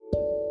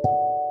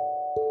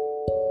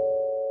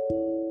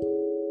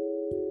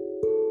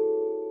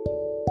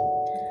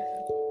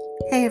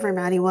Hey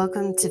everybody,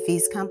 welcome to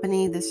Feast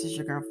Company. This is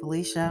your girl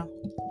Felicia.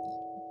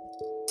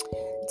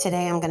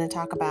 Today I'm going to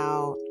talk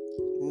about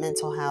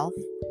mental health.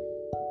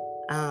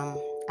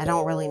 I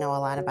don't really know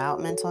a lot about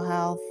mental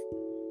health.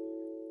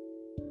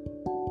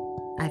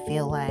 I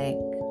feel like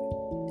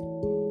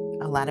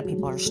a lot of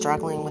people are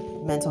struggling with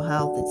mental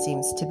health. It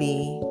seems to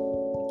be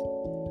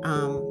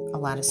a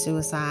lot of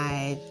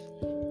suicide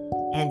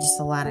and just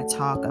a lot of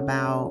talk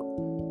about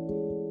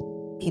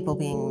people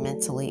being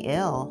mentally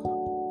ill.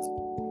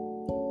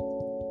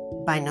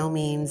 By no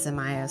means am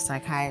I a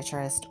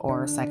psychiatrist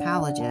or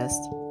psychologist,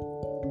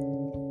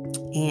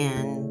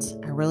 and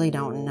I really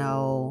don't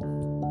know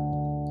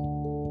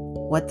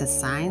what the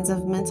signs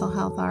of mental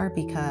health are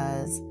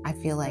because I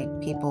feel like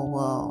people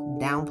will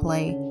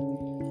downplay,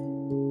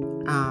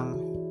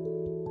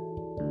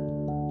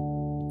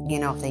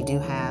 if they do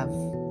have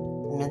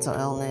mental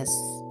illness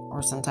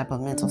or some type of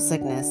mental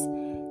sickness,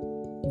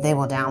 they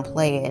will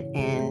downplay it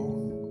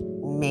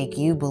and make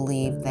you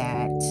believe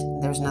that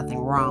there's nothing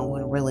wrong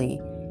when really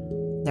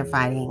they're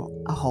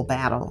fighting a whole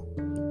battle.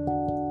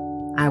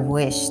 I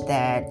wish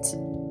that,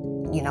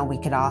 we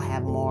could all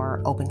have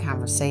more open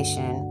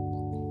conversation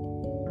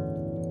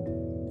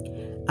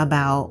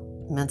about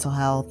mental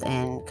health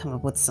and come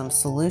up with some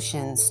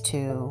solutions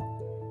to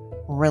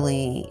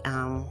really,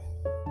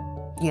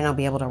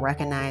 be able to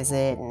recognize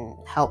it and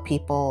help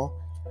people.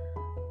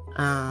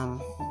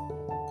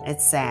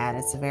 It's sad.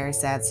 It's a very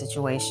sad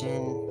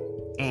situation.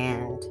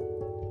 And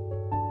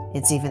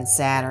it's even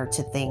sadder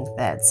to think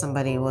that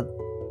somebody would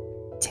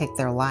take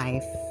their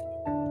life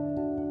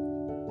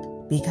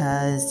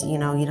because, you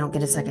don't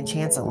get a second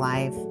chance at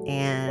life.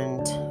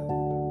 And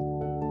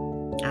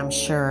I'm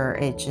sure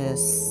it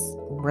just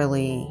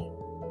really,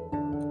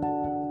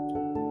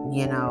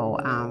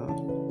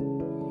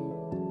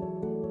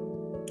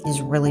 is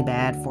really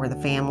bad for the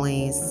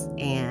families,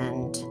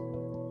 and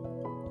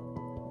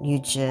you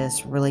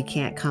just really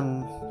can't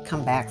come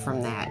back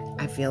from that.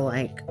 I feel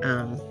like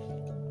I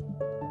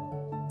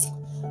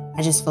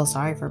just feel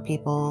sorry for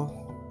people,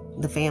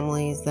 the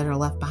families that are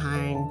left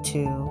behind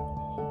to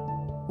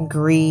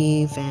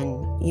grieve and,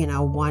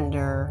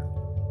 wonder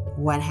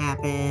what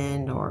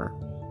happened or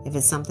if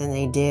it's something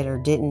they did or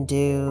didn't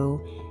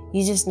do.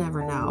 You just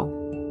never know.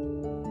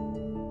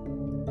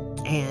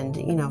 And,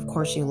 of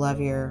course you love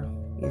your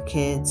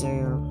kids or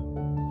your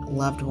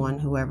loved one,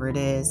 whoever it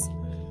is.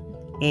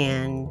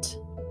 And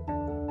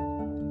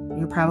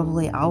you're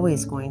probably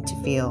always going to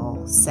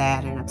feel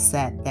sad and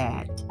upset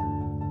that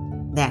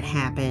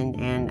happened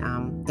and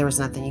there was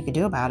nothing you could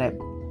do about it.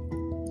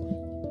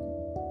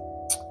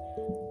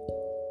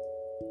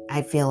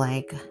 I feel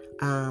like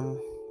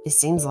it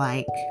seems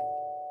like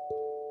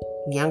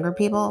younger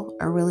people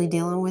are really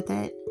dealing with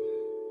it.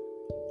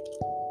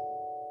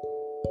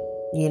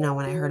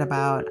 When I heard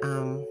about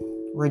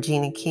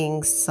Regina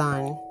King's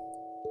son,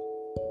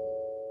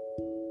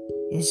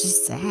 it's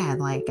just sad.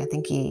 Like, I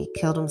think he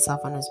killed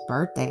himself on his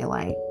birthday.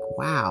 Like,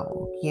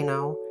 wow,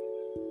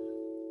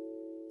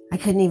 I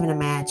couldn't even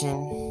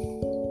imagine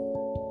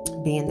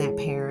being that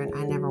parent.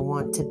 I never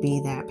want to be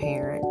that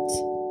parent.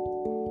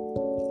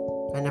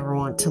 I never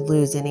want to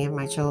lose any of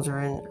my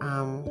children.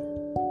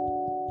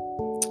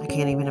 I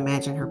can't even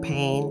imagine her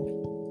pain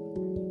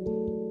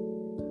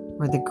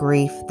or the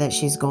grief that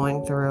she's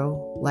going through.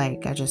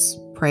 Like, I just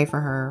pray for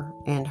her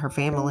and her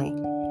family.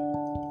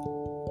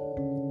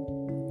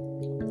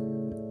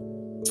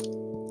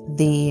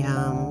 The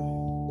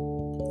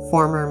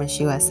former Miss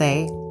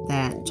USA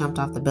that jumped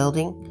off the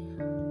building,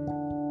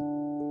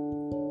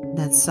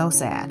 that's so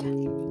sad.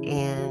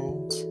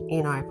 And,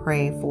 I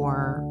pray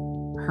for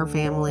her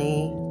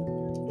family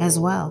as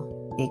well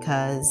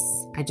because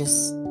I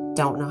just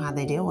don't know how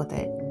they deal with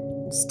it.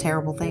 It's a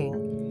terrible thing.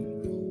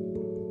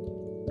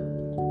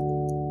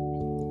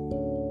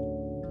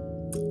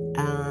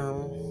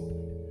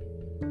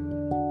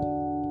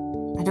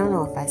 I don't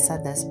know if I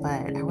said this, but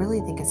I really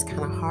think it's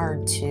kind of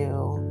hard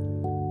to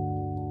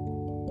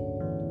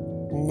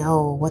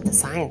know what the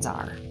signs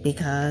are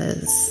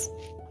because,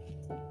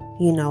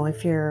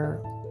 if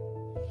your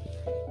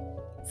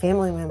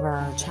family member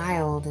or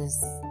child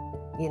is,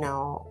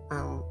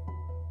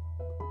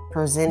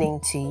 presenting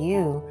to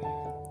you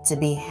to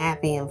be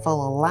happy and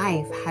full of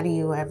life, how do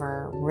you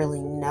ever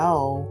really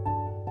know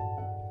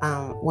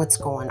what's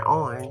going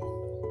on?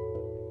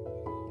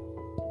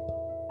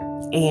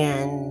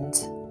 And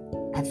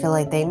I feel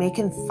like they may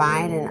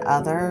confide in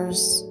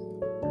others,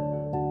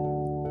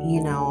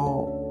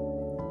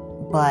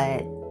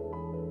 but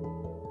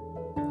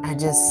I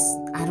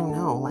don't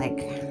know,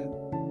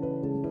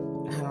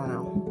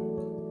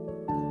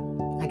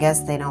 I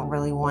guess they don't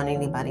really want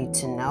anybody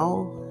to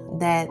know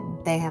that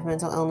they have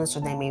mental illness,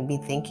 or they may be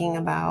thinking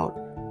about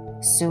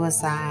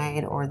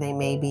suicide, or they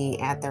may be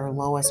at their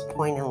lowest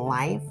point in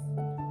life.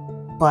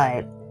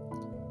 But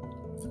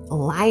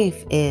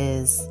life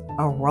is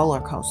a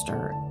roller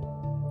coaster.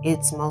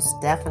 It's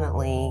most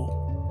definitely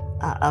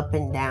an up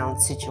and down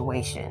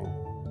situation.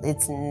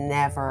 It's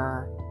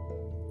never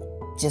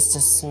just a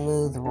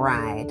smooth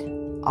ride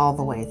all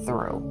the way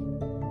through.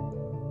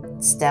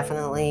 It's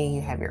definitely,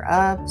 you have your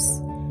ups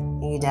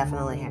you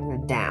definitely have your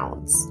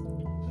downs.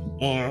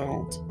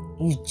 And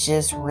you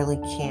just really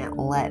can't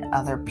let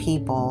other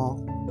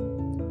people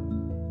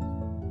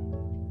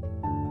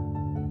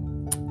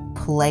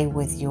play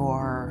with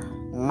your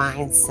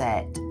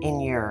mindset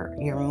and your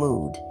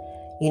mood,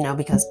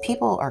 because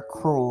people are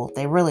cruel.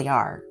 They really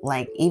are.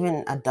 Like,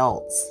 even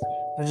adults,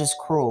 they're just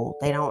cruel.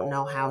 They don't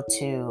know how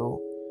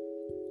to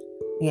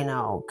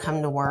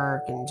come to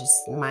work and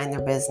just mind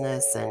their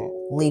business and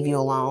leave you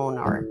alone,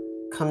 or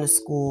come to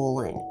school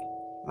and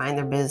mind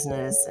their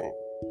business.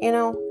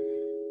 And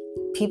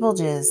people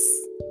just,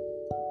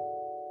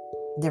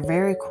 they're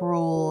very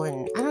cruel.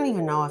 And I don't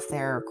even know if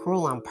they're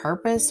cruel on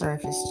purpose or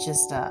if it's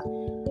just a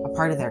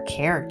part of their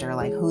character,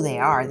 like who they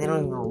are. They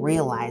don't even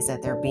realize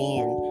that they're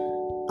being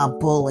a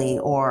bully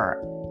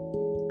or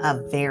a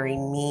very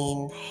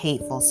mean,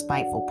 hateful,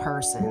 spiteful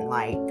person.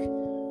 Like,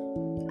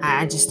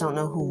 I just don't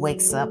know who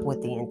wakes up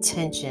with the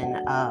intention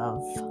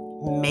of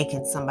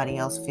making somebody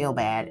else feel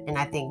bad. And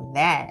I think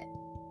that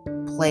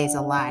plays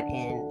a lot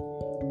in,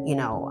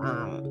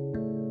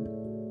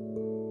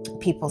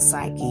 people's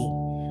psyche,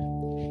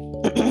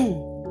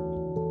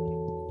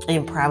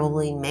 and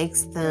probably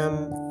makes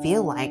them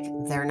feel like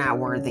they're not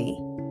worthy,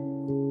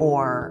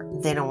 or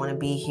they don't want to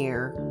be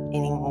here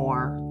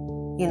anymore,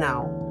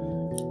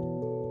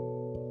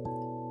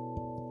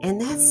 And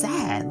that's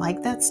sad.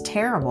 Like, that's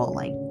terrible.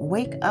 Like,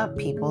 wake up,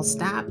 people.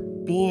 Stop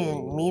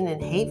being mean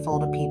and hateful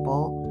to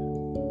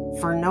people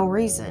for no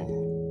reason,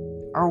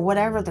 or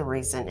whatever the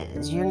reason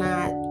is. You're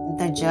not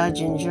the judge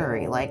and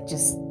jury. Like,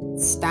 just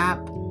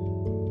stop,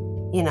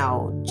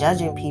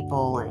 judging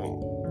people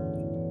and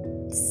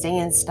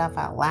saying stuff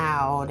out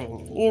loud,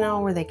 and,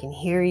 where they can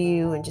hear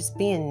you, and just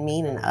being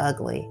mean and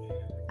ugly.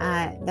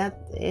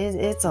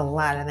 It's a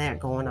lot of that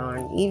going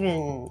on.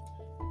 Even,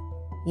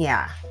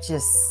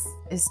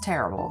 it's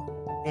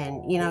terrible.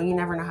 And, you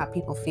never know how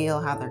people feel,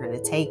 how they're going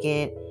to take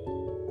it,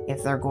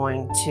 if they're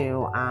going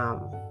to,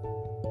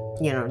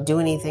 do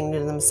anything to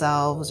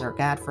themselves, or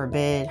God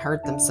forbid,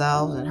 hurt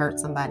themselves and hurt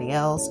somebody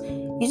else.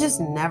 You just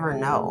never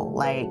know.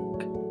 Like,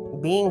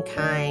 being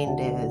kind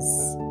is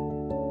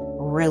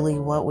really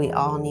what we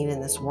all need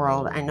in this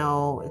world. I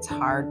know it's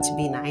hard to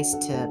be nice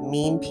to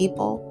mean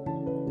people,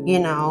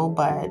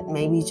 but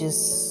maybe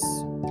just,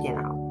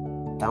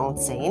 don't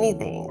say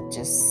anything.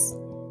 Just,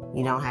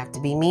 you don't have to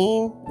be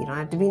mean. You don't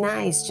have to be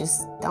nice.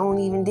 Just don't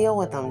even deal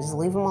with them. Just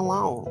leave them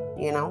alone,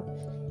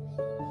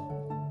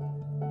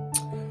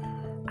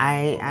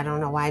 I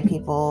don't know why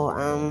people,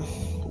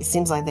 it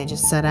seems like they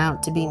just set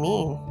out to be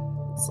mean.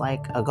 It's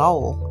like a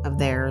goal of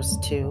theirs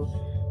to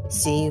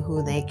see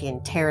who they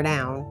can tear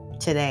down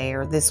today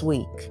or this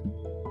week.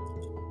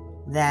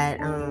 That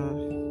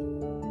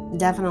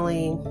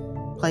definitely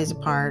plays a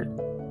part.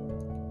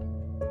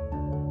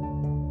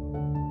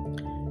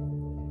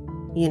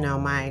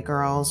 My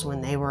girls, when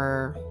they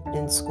were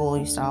in school,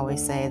 used to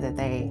always say that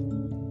they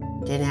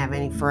didn't have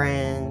any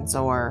friends,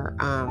 or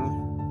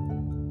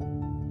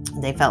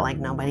they felt like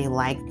nobody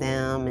liked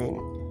them.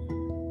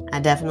 And I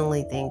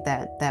definitely think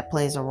that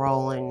plays a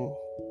role in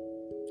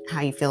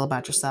how you feel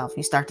about yourself.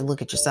 You start to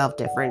look at yourself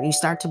different. You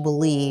start to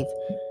believe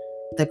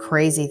the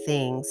crazy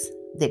things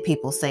that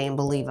people say and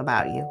believe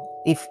about you.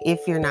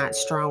 If you're not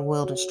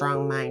strong-willed and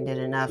strong-minded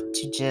enough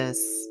to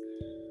just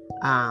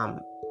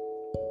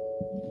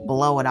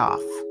blow it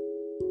off,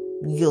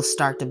 you'll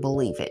start to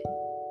believe it,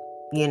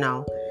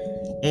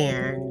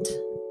 and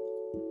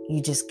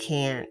you just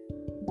can't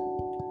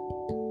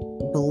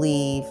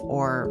believe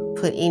or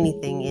put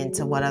anything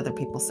into what other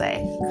people say,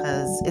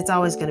 because it's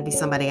always going to be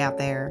somebody out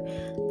there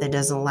that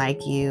doesn't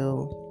like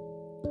you,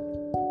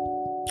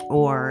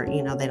 or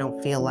they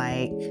don't feel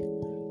like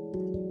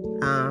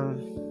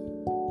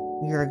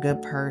you're a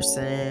good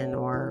person,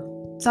 or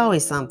it's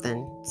always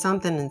something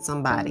and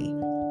somebody.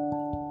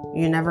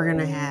 You're never going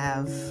to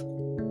have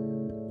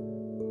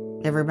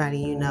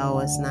everybody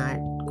is not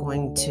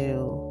going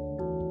to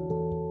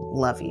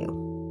love you.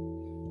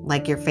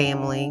 Like your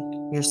family,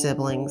 your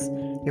siblings,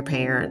 your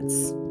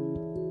parents,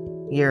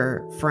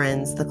 your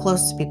friends, the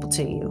closest people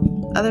to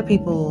you. Other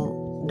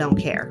people don't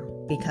care,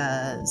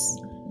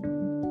 because,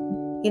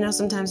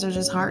 sometimes they're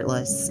just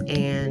heartless.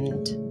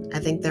 And I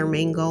think their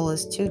main goal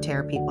is to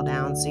tear people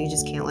down. So you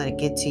just can't let it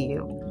get to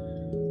you.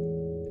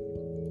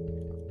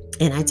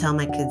 And I tell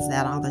my kids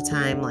that all the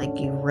time. Like,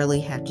 you really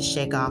have to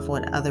shake off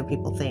what other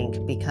people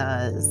think,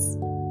 because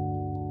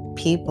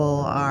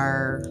people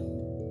are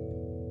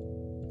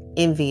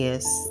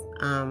envious.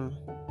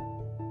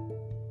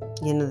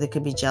 They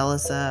could be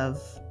jealous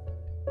of,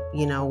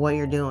 what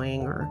you're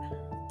doing, or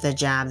the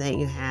job that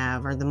you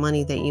have, or the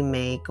money that you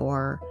make,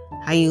 or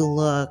how you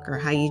look, or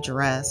how you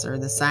dress, or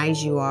the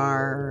size you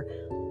are, or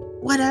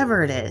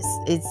whatever it is.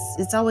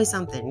 It's always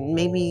something.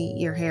 Maybe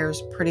your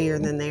hair's prettier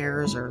than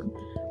theirs, or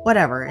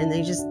whatever. And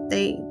they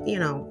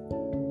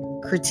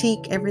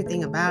critique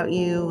everything about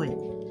you. And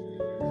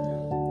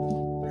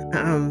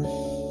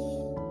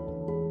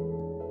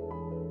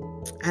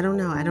I don't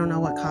know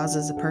what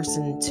causes a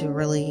person to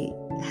really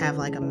have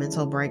like a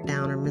mental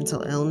breakdown or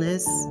mental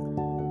illness.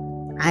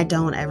 I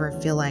don't ever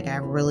feel like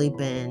I've really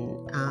been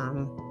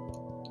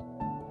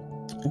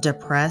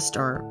depressed,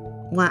 or,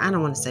 well, I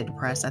don't want to say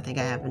depressed. I think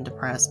I have been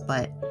depressed,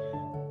 but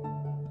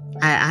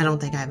I don't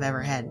think I've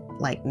ever had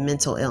like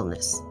mental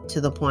illness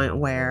to the point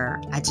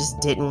where I just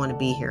didn't want to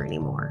be here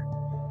anymore.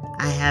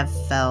 I have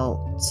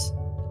felt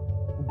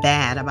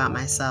bad about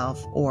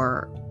myself,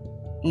 or,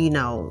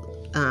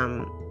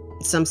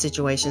 some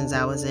situations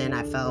I was in,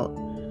 I felt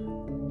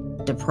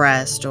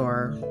depressed,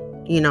 or,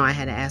 I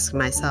had to ask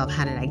myself,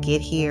 how did I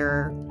get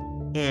here?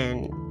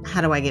 And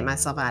how do I get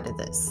myself out of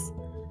this?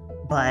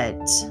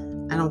 But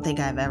I don't think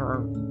I've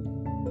ever,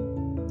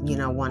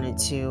 wanted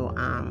to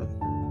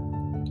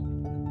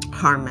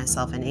harm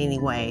myself in any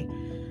way.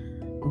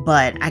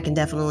 But I can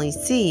definitely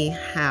see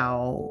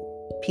how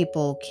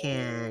people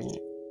can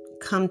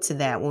come to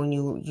that when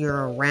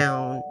you're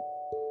around,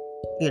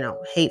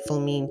 hateful,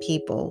 mean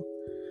people.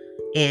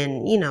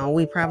 And,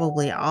 we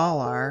probably all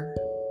are,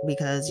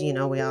 because,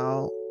 we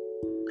all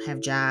have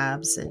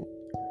jobs and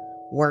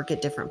work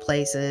at different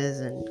places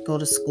and go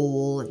to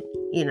school, and,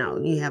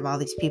 you have all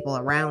these people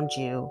around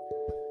you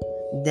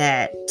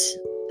that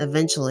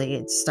eventually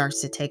it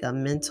starts to take a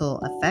mental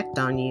effect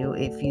on you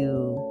if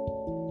you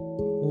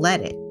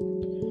let it.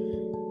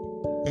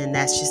 And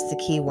that's just the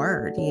key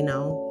word,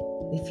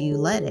 if you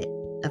let it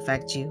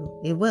affect you,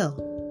 it will.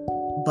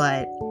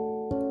 But,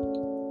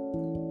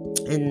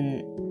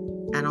 and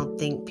I don't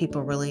think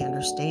people really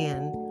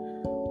understand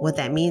what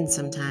that means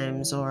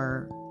sometimes,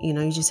 or, you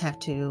just have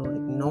to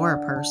ignore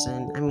a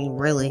person. I mean,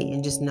 really,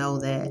 and just know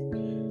that,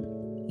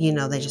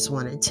 they just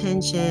want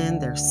attention,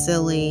 they're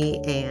silly,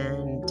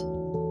 and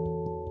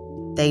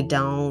they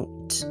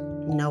don't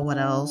know what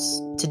else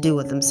to do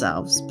with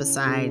themselves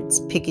besides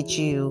pick at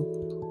you,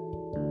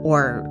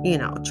 or,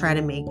 try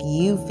to make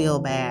you feel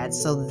bad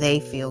so they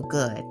feel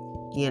good.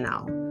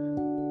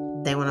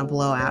 They want to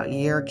blow out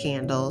your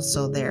candles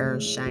so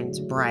theirs shines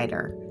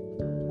brighter.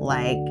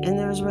 And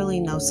there's really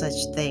no such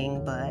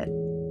thing, but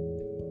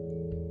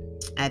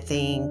I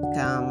think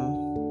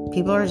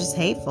people are just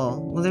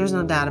hateful. Well, there's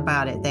no doubt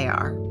about it. They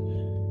are,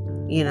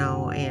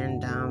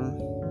 and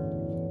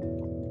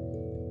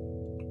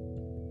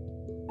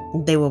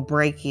they will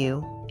break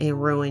you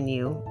and ruin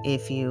you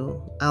if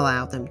you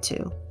allow them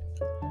to.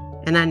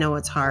 And I know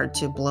it's hard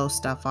to blow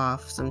stuff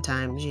off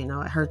sometimes, it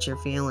hurts your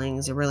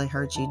feelings. It really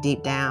hurts you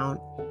deep down.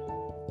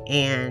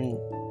 And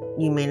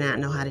you may not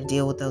know how to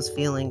deal with those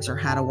feelings or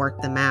how to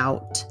work them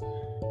out.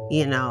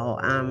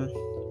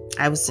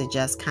 I would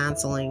suggest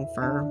counseling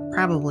for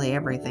probably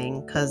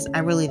everything, because I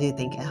really do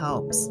think it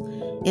helps.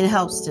 It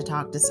helps to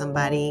talk to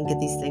somebody and get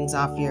these things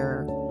off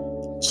your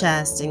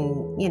chest,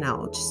 and,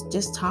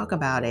 just talk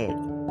about it,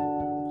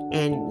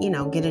 and,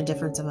 get a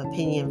difference of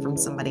opinion from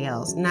somebody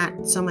else.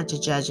 Not so much a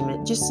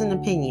judgment, just an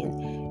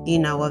opinion,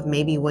 of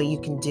maybe what you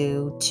can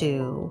do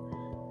to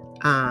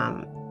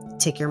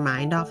take your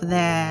mind off of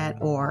that,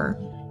 or,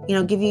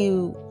 give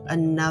you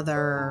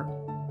another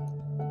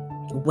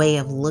way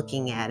of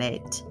looking at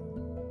it,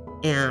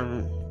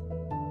 and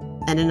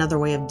another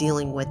way of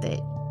dealing with it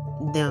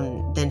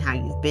than how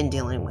you've been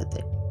dealing with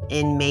it.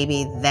 And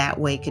maybe that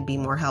way could be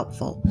more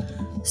helpful.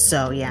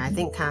 So yeah, I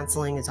think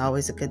counseling is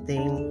always a good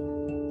thing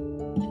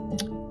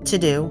to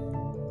do,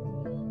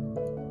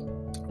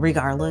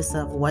 regardless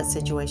of what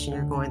situation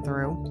you're going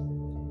through.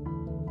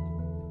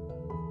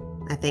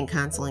 I think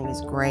counseling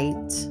is great.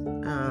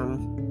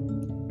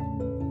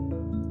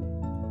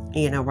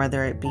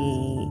 Whether it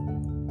be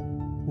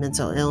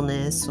mental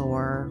illness,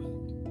 or,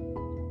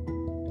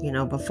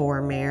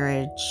 before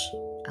marriage,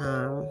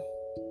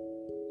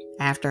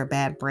 after a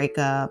bad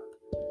breakup,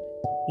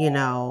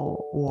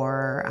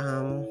 or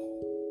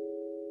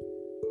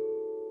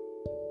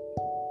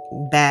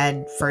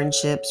bad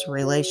friendships,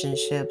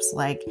 relationships.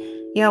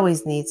 You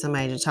always need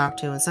somebody to talk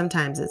to. And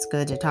sometimes it's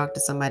good to talk to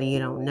somebody you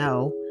don't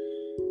know,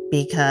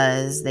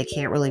 because they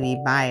can't really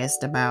be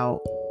biased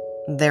about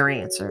their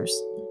answers.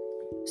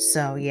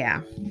 So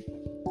yeah,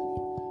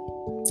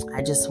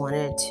 I just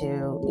wanted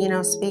to,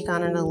 speak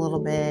on it a little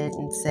bit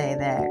and say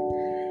that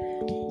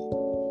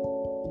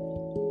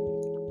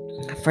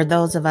for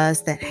those of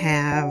us that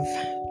have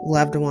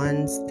loved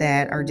ones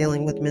that are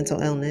dealing with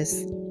mental illness,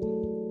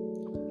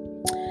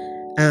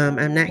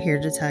 I'm not here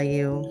to tell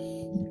you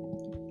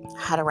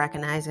how to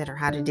recognize it or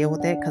how to deal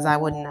with it, because I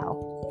wouldn't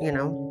know,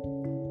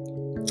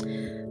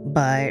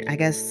 But I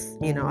guess,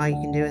 all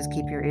you can do is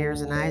keep your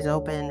ears and eyes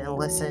open and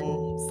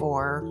listen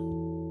for,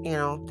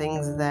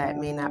 things that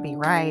may not be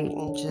right,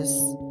 and just,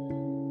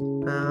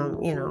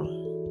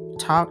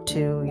 talk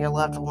to your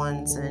loved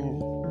ones,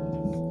 and,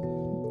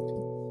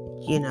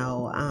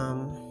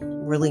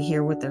 really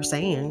hear what they're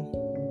saying.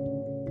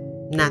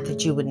 Not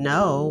that you would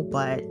know,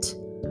 but,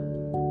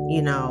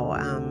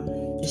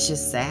 it's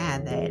just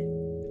sad that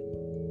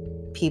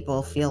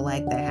people feel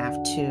like they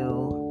have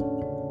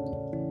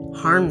to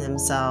harm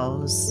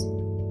themselves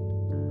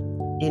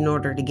in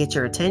order to get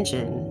your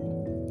attention.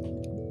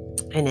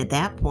 And at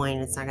that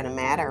point, it's not going to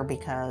matter,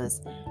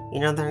 because,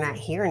 they're not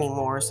here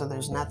anymore. So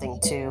there's nothing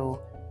you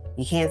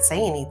can't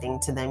say anything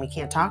to them. You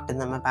can't talk to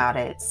them about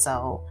it.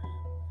 So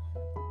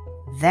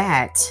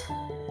that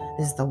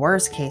is the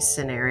worst case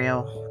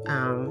scenario.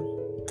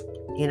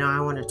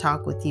 I want to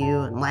talk with you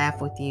and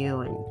laugh with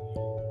you and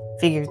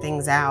figure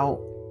things out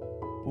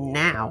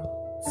now.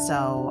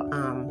 So,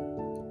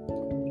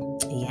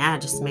 yeah,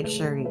 just make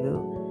sure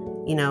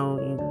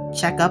you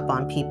check up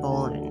on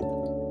people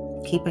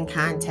and keep in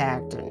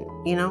contact and,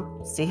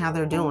 see how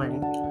they're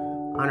doing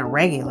on a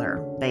regular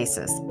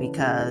basis,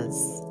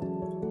 because,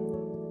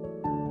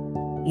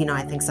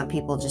 I think some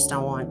people just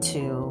don't want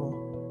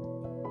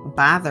to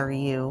bother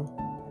you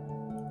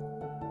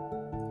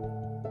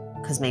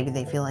because maybe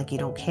they feel like you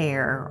don't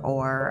care,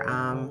 or,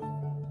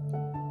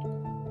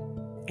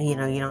 you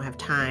don't have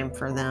time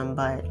for them.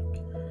 But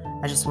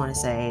I just want to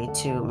say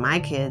to my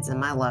kids and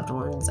my loved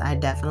ones, I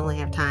definitely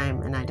have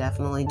time and I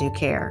definitely do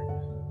care.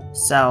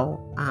 So,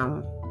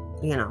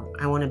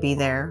 I want to be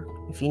there.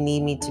 If you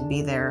need me to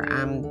be there,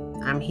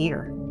 I'm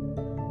here.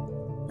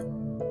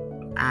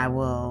 I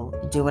will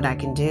do what I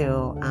can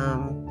do.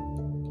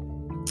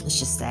 It's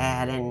just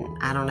sad, and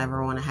I don't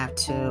ever want to have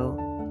to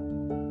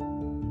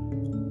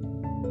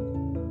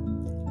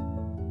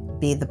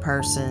be the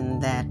person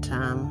that,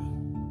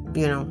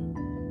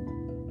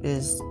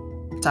 is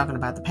talking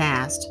about the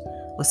past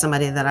with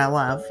somebody that I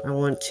love. I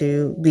want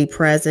to be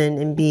present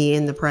and be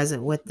in the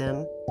present with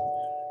them,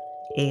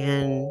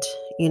 and,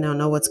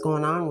 know what's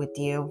going on with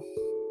you,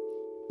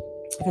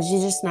 because you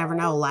just never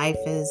know. Life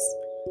is,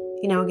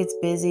 it gets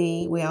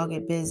busy. We all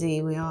get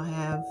busy. We all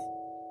have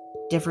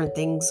different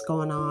things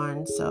going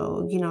on.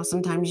 So,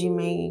 sometimes you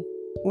may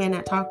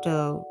not talk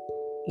to,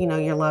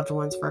 your loved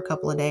ones for a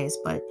couple of days,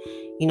 but,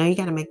 you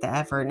got to make the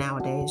effort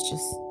nowadays.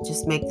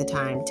 Just make the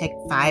time. Take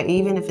 5,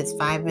 even if it's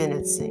 5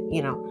 minutes,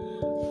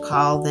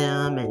 call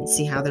them and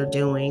see how they're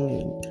doing.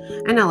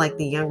 And I know, like,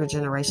 the younger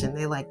generation,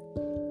 they like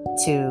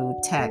to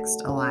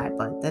text a lot,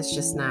 but that's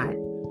just not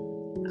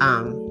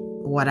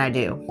what I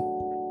do.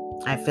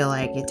 I feel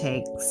like it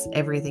takes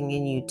everything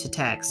in you to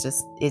text.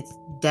 It's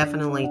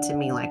definitely, to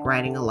me, like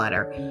writing a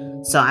letter.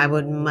 So I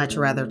would much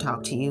rather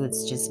talk to you.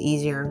 It's just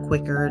easier and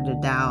quicker to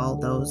dial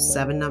those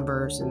 7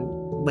 numbers and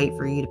wait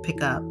for you to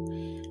pick up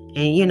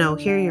and,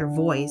 hear your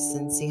voice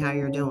and see how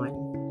you're doing.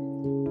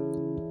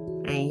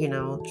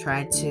 And,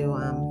 try to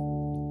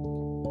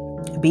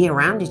be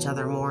around each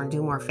other more and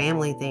do more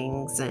family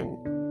things and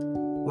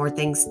more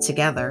things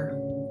together.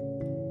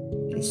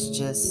 It's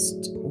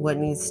just what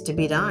needs to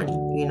be done,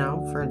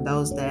 for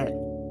those that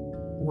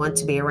want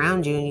to be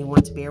around you and you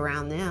want to be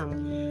around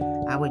them.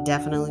 I would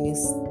definitely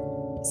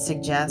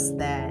suggest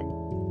that,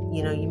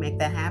 you make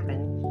that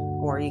happen,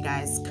 or you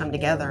guys come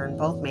together and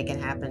both make it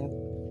happen,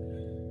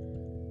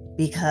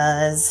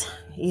 because,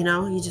 you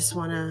just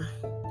want to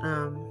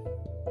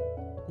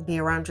be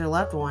around your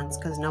loved ones,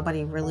 because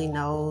nobody really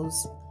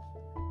knows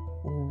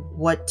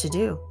what to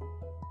do.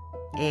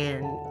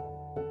 And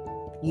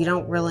you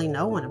don't really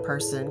know when a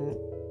person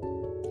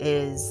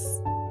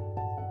is,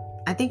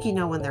 I think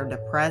when they're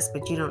depressed,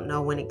 but you don't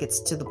know when it gets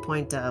to the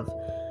point of,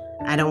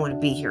 I don't want to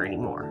be here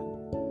anymore.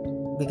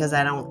 Because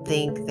I don't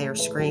think they're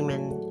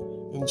screaming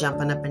and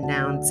jumping up and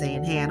down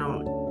saying, hey, I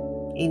don't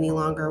any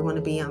longer want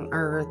to be on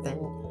earth, and,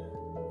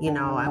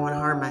 I want to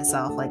harm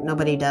myself. Like,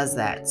 nobody does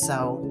that.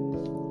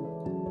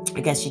 So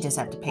I guess you just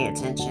have to pay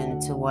attention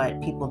to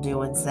what people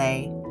do and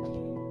say,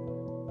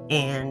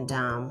 and,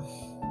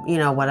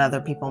 what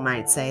other people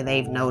might say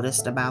they've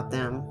noticed about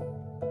them.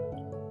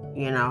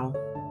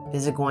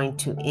 Is it going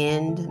to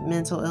end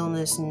mental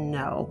illness?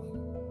 No.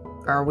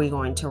 Are we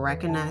going to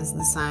recognize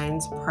the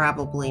signs?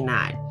 Probably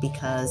not,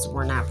 because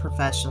we're not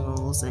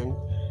professionals, and,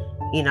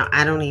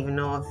 I don't even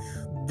know if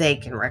they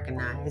can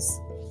recognize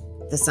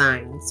the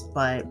signs.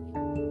 But,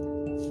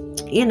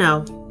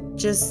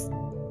 just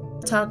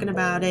talking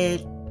about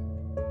it,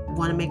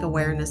 want to make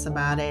awareness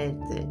about it,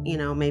 that,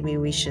 maybe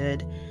we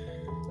should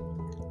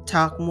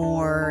talk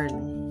more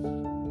and,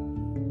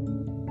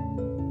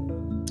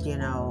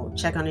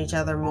 check on each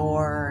other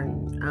more,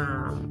 and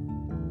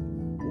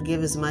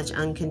give as much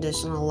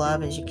unconditional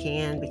love as you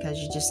can, because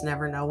you just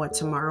never know what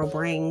tomorrow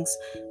brings.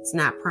 It's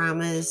not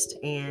promised.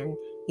 And,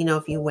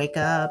 if you wake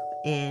up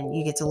and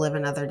you get to live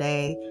another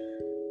day,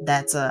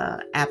 that's a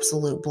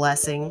absolute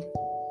blessing.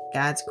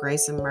 God's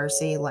grace and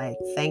mercy, like,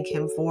 thank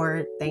him for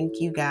it.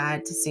 Thank you,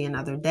 God, to see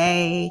another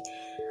day.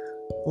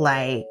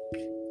 Like,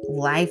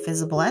 life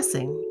is a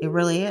blessing. It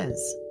really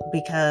is,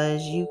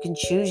 because you can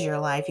choose your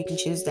life. You can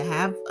choose to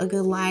have a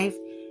good life.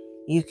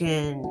 You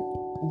can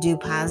do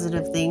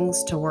positive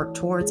things to work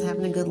towards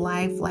having a good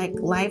life. Like,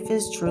 life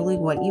is truly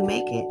what you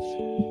make it.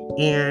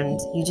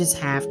 And you just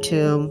have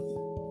to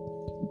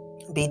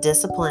be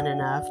disciplined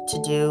enough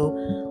to do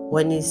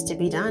what needs to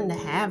be done to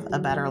have a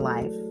better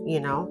life,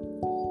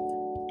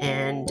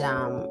 And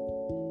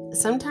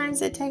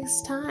sometimes it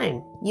takes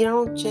time. You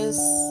don't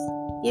just,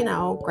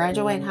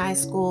 graduate high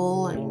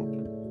school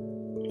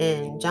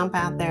and jump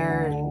out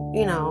there and,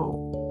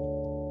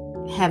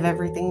 have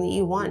everything that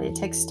you want. It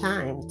takes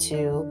time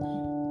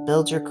to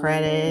build your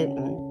credit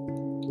and,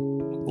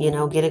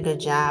 get a good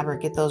job or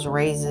get those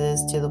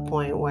raises to the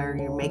point where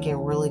you're making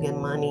really good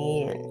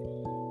money. And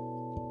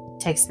it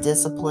takes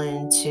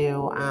discipline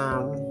to,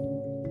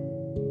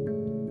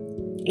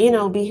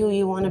 be who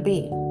you want to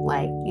be.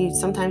 Like,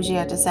 sometimes you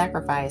have to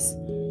sacrifice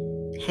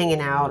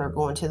hanging out or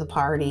going to the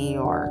party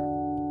or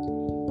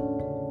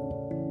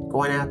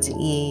going out to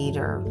eat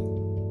or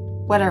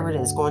whatever it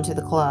is, going to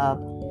the club,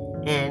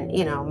 and,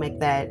 make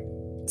that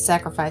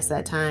sacrifice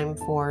that time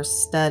for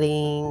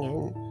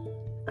studying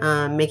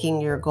and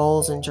making your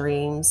goals and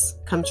dreams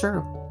come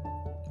true.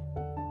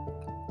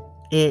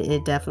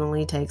 It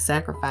definitely takes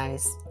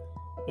sacrifice.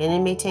 And it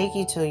may take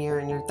you till you're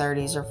in your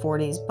 30s or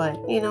 40s, but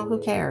who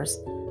cares?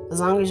 As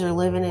long as you're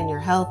living and you're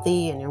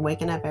healthy and you're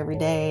waking up every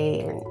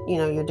day and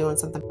you're doing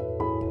something